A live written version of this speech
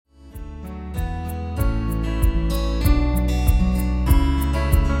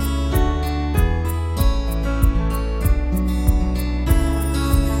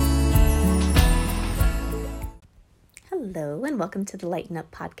Hello, and welcome to the Lighten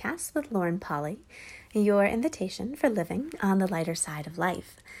Up Podcast with Lauren Polly, your invitation for living on the lighter side of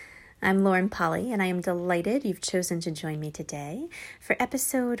life. I'm Lauren Polly, and I am delighted you've chosen to join me today for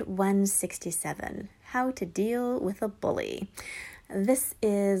episode 167, How to Deal with a Bully. This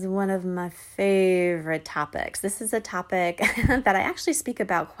is one of my favorite topics. This is a topic that I actually speak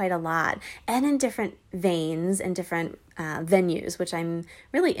about quite a lot and in different veins and different venues, which I'm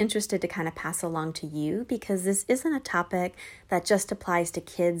really interested to kind of pass along to you because this isn't a topic that just applies to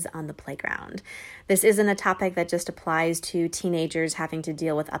kids on the playground. This isn't a topic that just applies to teenagers having to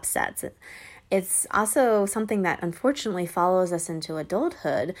deal with upsets. It's also something that unfortunately follows us into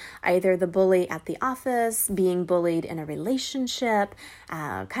adulthood, either the bully at the office, being bullied in a relationship,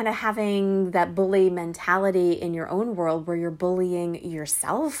 kind of having that bully mentality in your own world where you're bullying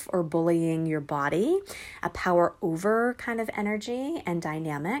yourself or bullying your body, a power over kind of energy and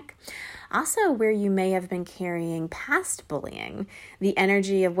dynamic. Also, where you may have been carrying past bullying, the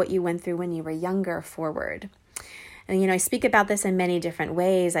energy of what you went through when you were younger forward. And, I speak about this in many different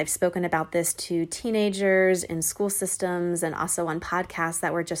ways. I've spoken about this to teenagers in school systems and also on podcasts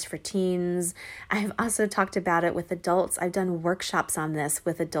that were just for teens. I've also talked about it with adults. I've done workshops on this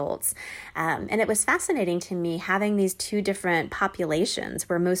with adults. And it was fascinating to me having these two different populations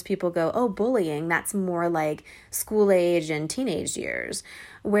where most people go, oh, bullying, that's more like school age and teenage years.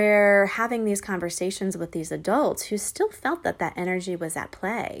 Where having these conversations with these adults who still felt that energy was at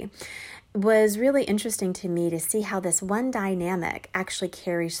play was really interesting to me to see how this one dynamic actually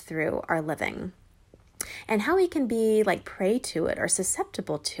carries through our living and how we can be like prey to it or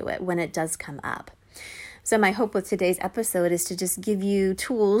susceptible to it when it does come up. So my hope with today's episode is to just give you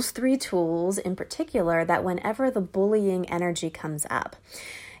tools, 3 tools in particular, that whenever the bullying energy comes up,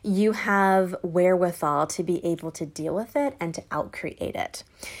 you have wherewithal to be able to deal with it and to outcreate it.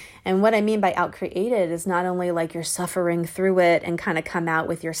 And what I mean by outcreate it is not only like you're suffering through it and kind of come out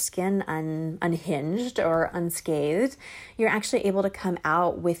with your skin unhinged or unscathed, you're actually able to come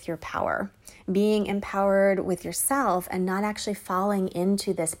out with your power, being empowered with yourself and not actually falling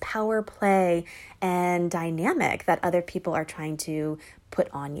into this power play and dynamic that other people are trying to put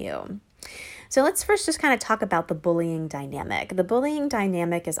on you. So let's first just kind of talk about the bullying dynamic. The bullying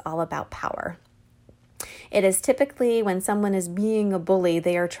dynamic is all about power. It is typically when someone is being a bully,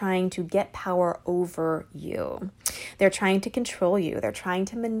 they are trying to get power over you. They're trying to control you. They're trying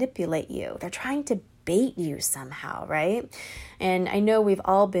to manipulate you. They're trying to bait you somehow, right? And I know we've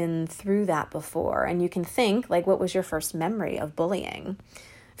all been through that before. And you can think, like, what was your first memory of bullying?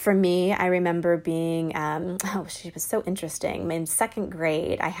 For me, I remember being, she was so interesting. In 2nd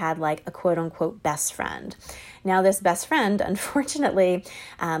grade, I had like a quote unquote best friend. Now this best friend, unfortunately,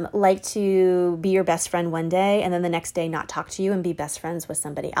 liked to be your best friend one day and then the next day not talk to you and be best friends with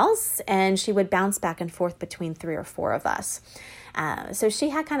somebody else. And she would bounce back and forth between 3 or 4 of us. So she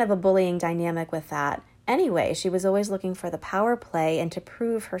had kind of a bullying dynamic with that. Anyway, she was always looking for the power play and to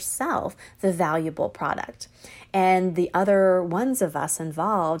prove herself the valuable product and the other ones of us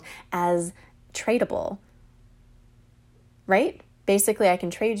involved as tradable, right? Basically, I can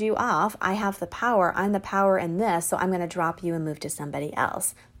trade you off. I have the power. I'm the power in this, so I'm going to drop you and move to somebody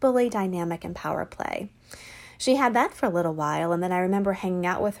else. Bully dynamic and power play. She had that for a little while, and then I remember hanging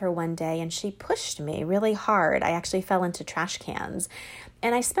out with her one day, and she pushed me really hard. I actually fell into trash cans.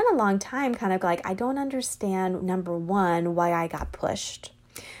 And I spent a long time kind of like, I don't understand, number one, why I got pushed.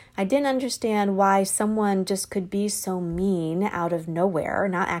 I didn't understand why someone just could be so mean out of nowhere,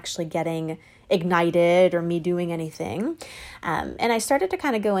 not actually getting ignited or me doing anything. And I started to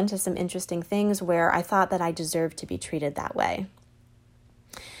kind of go into some interesting things where I thought that I deserved to be treated that way.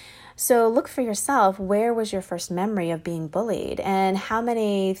 So look for yourself, where was your first memory of being bullied? And how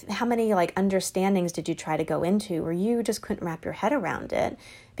many like understandings did you try to go into where you just couldn't wrap your head around it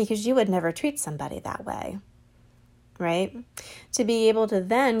because you would never treat somebody that way, right? To be able to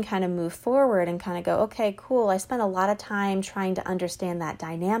then kind of move forward and kind of go, okay, cool. I spent a lot of time trying to understand that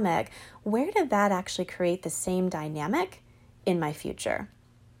dynamic. Where did that actually create the same dynamic in my future?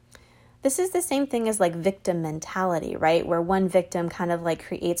 This is the same thing as like victim mentality, right? Where one victim kind of like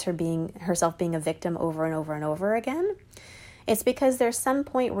creates herself being a victim over and over and over again. It's because there's some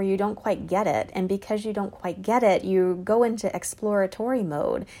point where you don't quite get it. And because you don't quite get it, you go into exploratory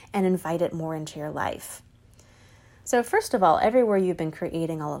mode and invite it more into your life. So first of all, everywhere you've been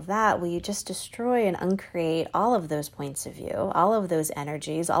creating all of that, will you just destroy and uncreate all of those points of view, all of those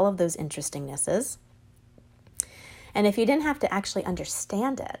energies, all of those interestingnesses? And if you didn't have to actually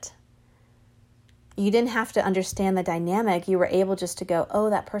understand it, you didn't have to understand the dynamic. You were able just to go, oh,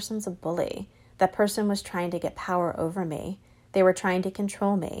 that person's a bully. That person was trying to get power over me. They were trying to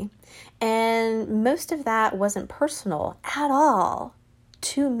control me. And most of that wasn't personal at all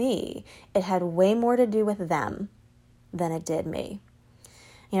to me. It had way more to do with them than it did me.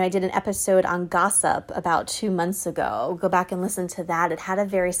 I did an episode on gossip about 2 months ago. Go back and listen to that. It had a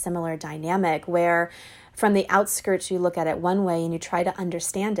very similar dynamic where from the outskirts, you look at it one way and you try to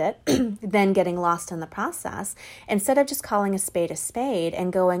understand it, then getting lost in the process, instead of just calling a spade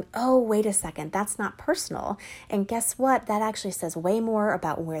and going, oh, wait a second, that's not personal. And guess what? That actually says way more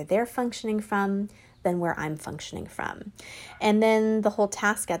about where they're functioning from than where I'm functioning from. And then the whole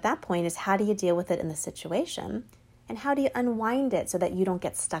task at that point is, how do you deal with it in the situation? And how do you unwind it so that you don't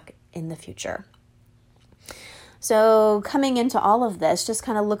get stuck in the future? So coming into all of this, just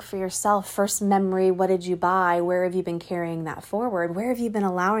kind of look for yourself. First memory, what did you buy? Where have you been carrying that forward? Where have you been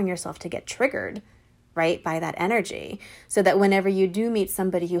allowing yourself to get triggered, right, by that energy? So that whenever you do meet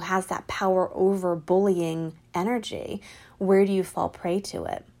somebody who has that power over bullying energy, where do you fall prey to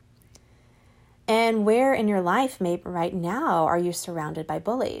it? And where in your life, maybe right now, are you surrounded by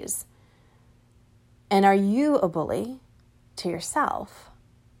bullies? And are you a bully to yourself?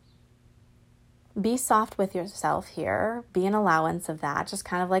 Be soft with yourself here. Be an allowance of that. Just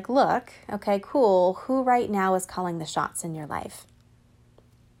kind of like, look, okay, cool. Who right now is calling the shots in your life?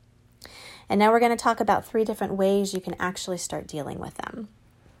 And now we're going to talk about 3 different ways you can actually start dealing with them.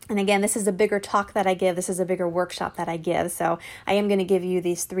 And again, this is a bigger talk that I give. This is a bigger workshop that I give. So I am going to give you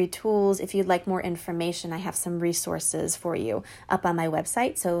these 3 tools. If you'd like more information, I have some resources for you up on my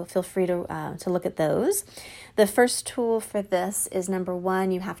website. So feel free to look at those. The first tool for this is, number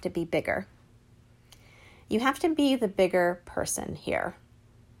 1, you have to be bigger. You have to be the bigger person here.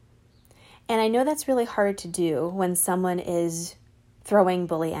 And I know that's really hard to do when someone is throwing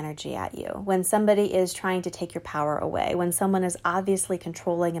bully energy at you, when somebody is trying to take your power away, when someone is obviously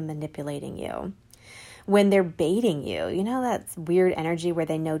controlling and manipulating you, when they're baiting you. You know, that weird energy where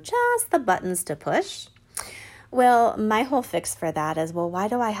they know just the buttons to push. Well, my whole fix for that is, well, why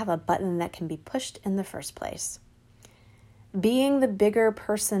do I have a button that can be pushed in the first place? Being the bigger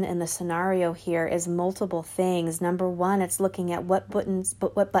person in the scenario here is multiple things. Number 1, it's looking at what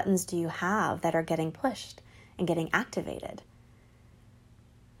buttons do you have that are getting pushed and getting activated.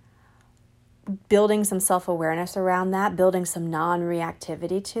 Building some self-awareness around that, building some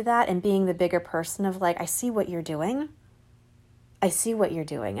non-reactivity to that, and being the bigger person of like, I see what you're doing. I see what you're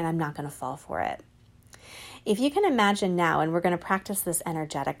doing, and I'm not going to fall for it. If you can imagine now, and we're going to practice this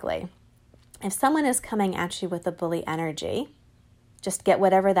energetically, if someone is coming at you with a bully energy, just get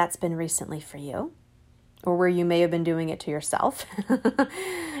whatever that's been recently for you, or where you may have been doing it to yourself.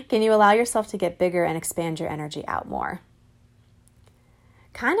 Can you allow yourself to get bigger and expand your energy out more?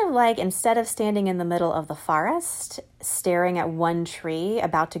 Kind of like, instead of standing in the middle of the forest, staring at one tree,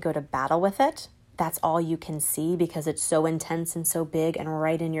 about to go to battle with it, that's all you can see because it's so intense and so big and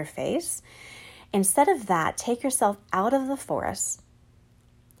right in your face. Instead of that, take yourself out of the forest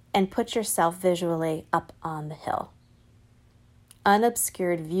and put yourself visually up on the hill.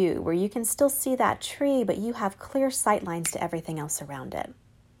 Unobscured view, where you can still see that tree, but you have clear sight lines to everything else around it.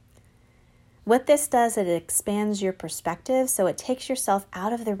 What this does, it expands your perspective, so it takes yourself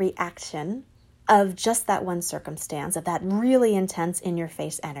out of the reaction of just that one circumstance, of that really intense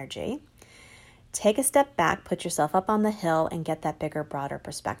in-your-face energy. Take a step back, put yourself up on the hill, and get that bigger, broader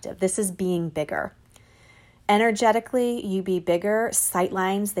perspective. This is being bigger. Energetically, you be bigger. Sight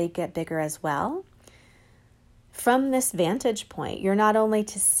lines, they get bigger as well. From this vantage point, you're not only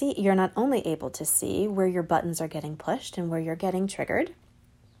able to see where your buttons are getting pushed and where you're getting triggered.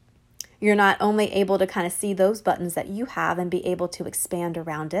 You're not only able to kind of see those buttons that you have and be able to expand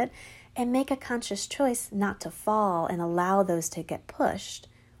around it and make a conscious choice not to fall and allow those to get pushed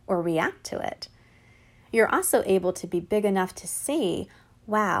or react to it. You're also able to be big enough to see,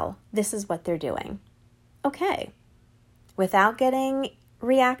 wow, this is what they're doing. Okay. Without getting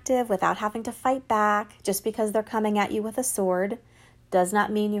reactive, without having to fight back, just because they're coming at you with a sword, does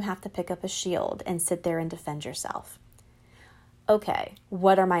not mean you have to pick up a shield and sit there and defend yourself. Okay,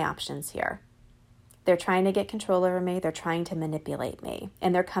 what are my options here? They're trying to get control over me. They're trying to manipulate me,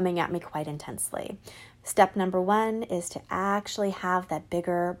 and they're coming at me quite intensely. Step number 1 is to actually have that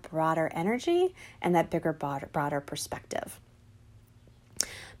bigger, broader energy and that bigger, broader perspective.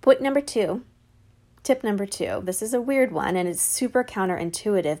 Tip number two, this is a weird one, and it's super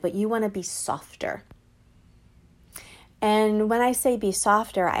counterintuitive, but you want to be softer. And when I say be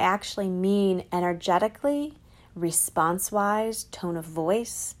softer, I actually mean energetically, response-wise, tone of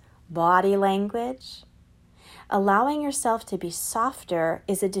voice, body language. Allowing yourself to be softer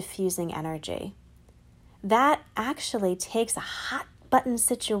is a diffusing energy. That actually takes a hot button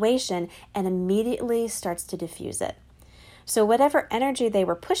situation and immediately starts to diffuse it. So whatever energy they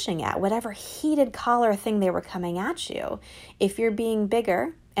were pushing at, whatever heated collar thing they were coming at you, if you're being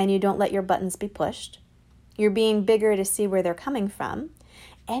bigger and you don't let your buttons be pushed, you're being bigger to see where they're coming from,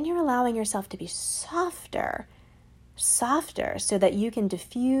 and you're allowing yourself to be softer so that you can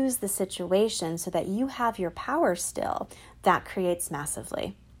diffuse the situation so that you have your power still, that creates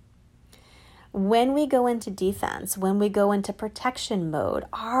massively. When we go into defense, when we go into protection mode,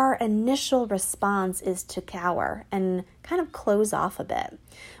 our initial response is to cower and kind of close off a bit.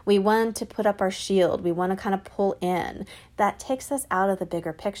 We want to put up our shield. We want to kind of pull in. That takes us out of the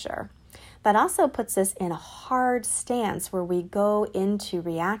bigger picture. That also puts us in a hard stance where we go into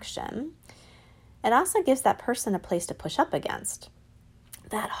reaction. It also gives that person a place to push up against.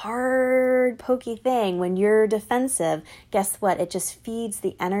 That hard, pokey thing, when you're defensive, guess what? It just feeds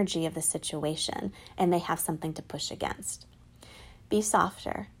the energy of the situation, and they have something to push against. Be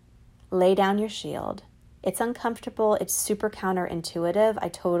softer. Lay down your shield. It's uncomfortable. It's super counterintuitive. I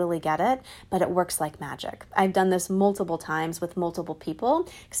totally get it, but it works like magic. I've done this multiple times with multiple people,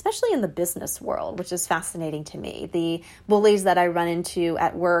 especially in the business world, which is fascinating to me. The bullies that I run into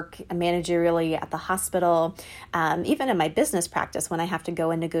at work, managerially, at the hospital, even in my business practice when I have to go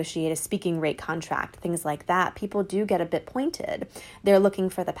and negotiate a speaking rate contract, things like that, people do get a bit pointed. They're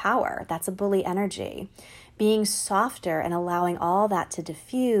looking for the power. That's a bully energy. Being softer and allowing all that to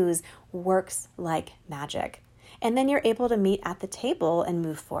diffuse works like magic. And then you're able to meet at the table and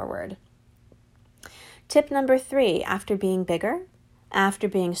move forward. Tip number 3, after being bigger, after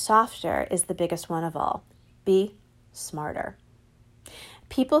being softer, is the biggest one of all. Be smarter.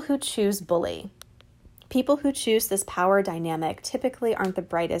 People who choose bully, people who choose this power dynamic typically aren't the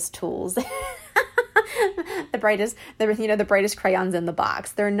brightest tools. the brightest crayons in the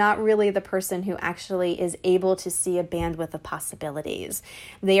box. They're not really the person who actually is able to see a bandwidth of possibilities.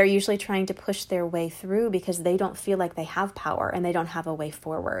 They are usually trying to push their way through because they don't feel like they have power and they don't have a way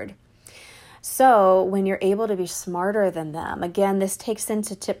forward. So when you're able to be smarter than them, again, this takes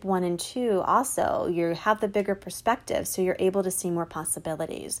into tip 1 and 2 also. You have the bigger perspective, so you're able to see more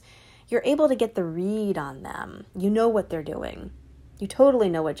possibilities. You're able to get the read on them. You know what they're doing. You totally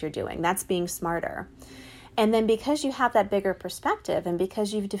know what you're doing. That's being smarter. And then because you have that bigger perspective and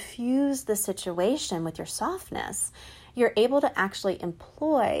because you've diffused the situation with your softness, you're able to actually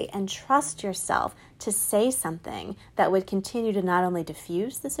employ and trust yourself to say something that would continue to not only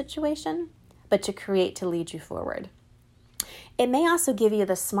diffuse the situation, but to lead you forward. It may also give you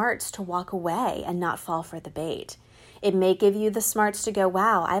the smarts to walk away and not fall for the bait. It may give you the smarts to go,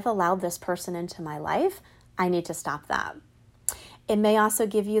 wow, I've allowed this person into my life. I need to stop that. It may also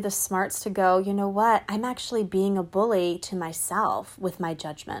give you the smarts to go, you know what? I'm actually being a bully to myself with my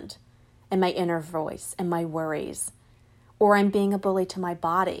judgment and my inner voice and my worries. Or I'm being a bully to my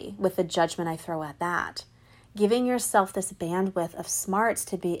body with the judgment I throw at that. Giving yourself this bandwidth of smarts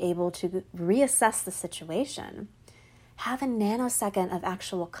to be able to reassess the situation, have a nanosecond of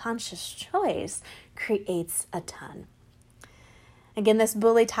actual conscious choice creates a ton. Again, this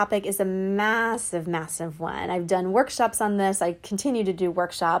bully topic is a massive, massive one. I've done workshops on this. I continue to do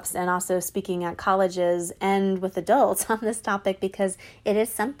workshops and also speaking at colleges and with adults on this topic because it is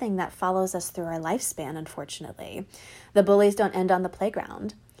something that follows us through our lifespan, unfortunately. The bullies don't end on the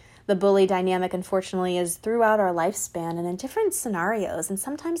playground. The bully dynamic, unfortunately, is throughout our lifespan and in different scenarios and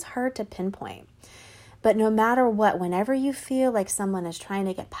sometimes hard to pinpoint. But no matter what, whenever you feel like someone is trying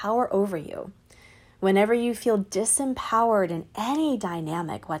to get power over you, whenever you feel disempowered in any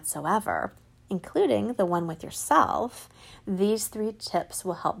dynamic whatsoever, including the one with yourself, these 3 tips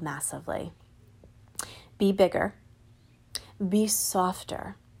will help massively. Be bigger, be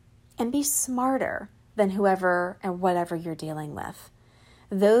softer, and be smarter than whoever and whatever you're dealing with.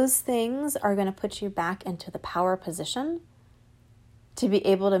 Those things are going to put you back into the power position to be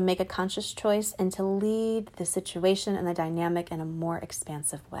able to make a conscious choice and to lead the situation and the dynamic in a more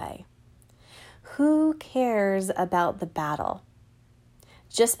expansive way. Who cares about the battle?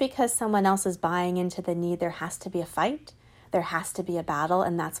 Just because someone else is buying into the need, there has to be a fight, there has to be a battle,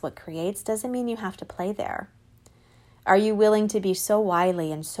 and that's what creates, doesn't mean you have to play there. Are you willing to be so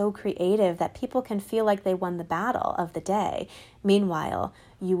wily and so creative that people can feel like they won the battle of the day? Meanwhile,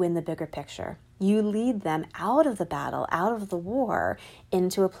 you win the bigger picture. You lead them out of the battle, out of the war,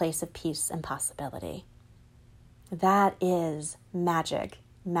 into a place of peace and possibility. That is magic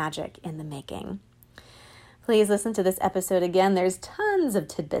in the making. Please listen to this episode again. There's tons of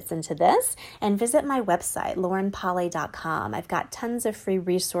tidbits into this. And visit my website, laurenpolly.com. I've got tons of free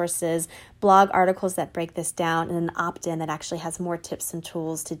resources, blog articles that break this down, and an opt-in that actually has more tips and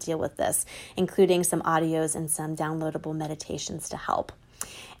tools to deal with this, including some audios and some downloadable meditations to help.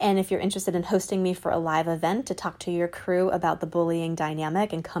 And if you're interested in hosting me for a live event to talk to your crew about the bullying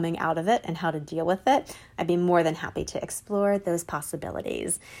dynamic and coming out of it and how to deal with it, I'd be more than happy to explore those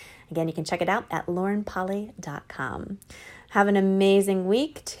possibilities. Again, you can check it out at laurenpolly.com. Have an amazing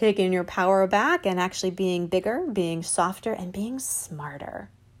week, taking your power back and actually being bigger, being softer, and being smarter.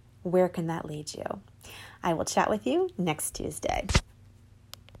 Where can that lead you? I will chat with you next Tuesday.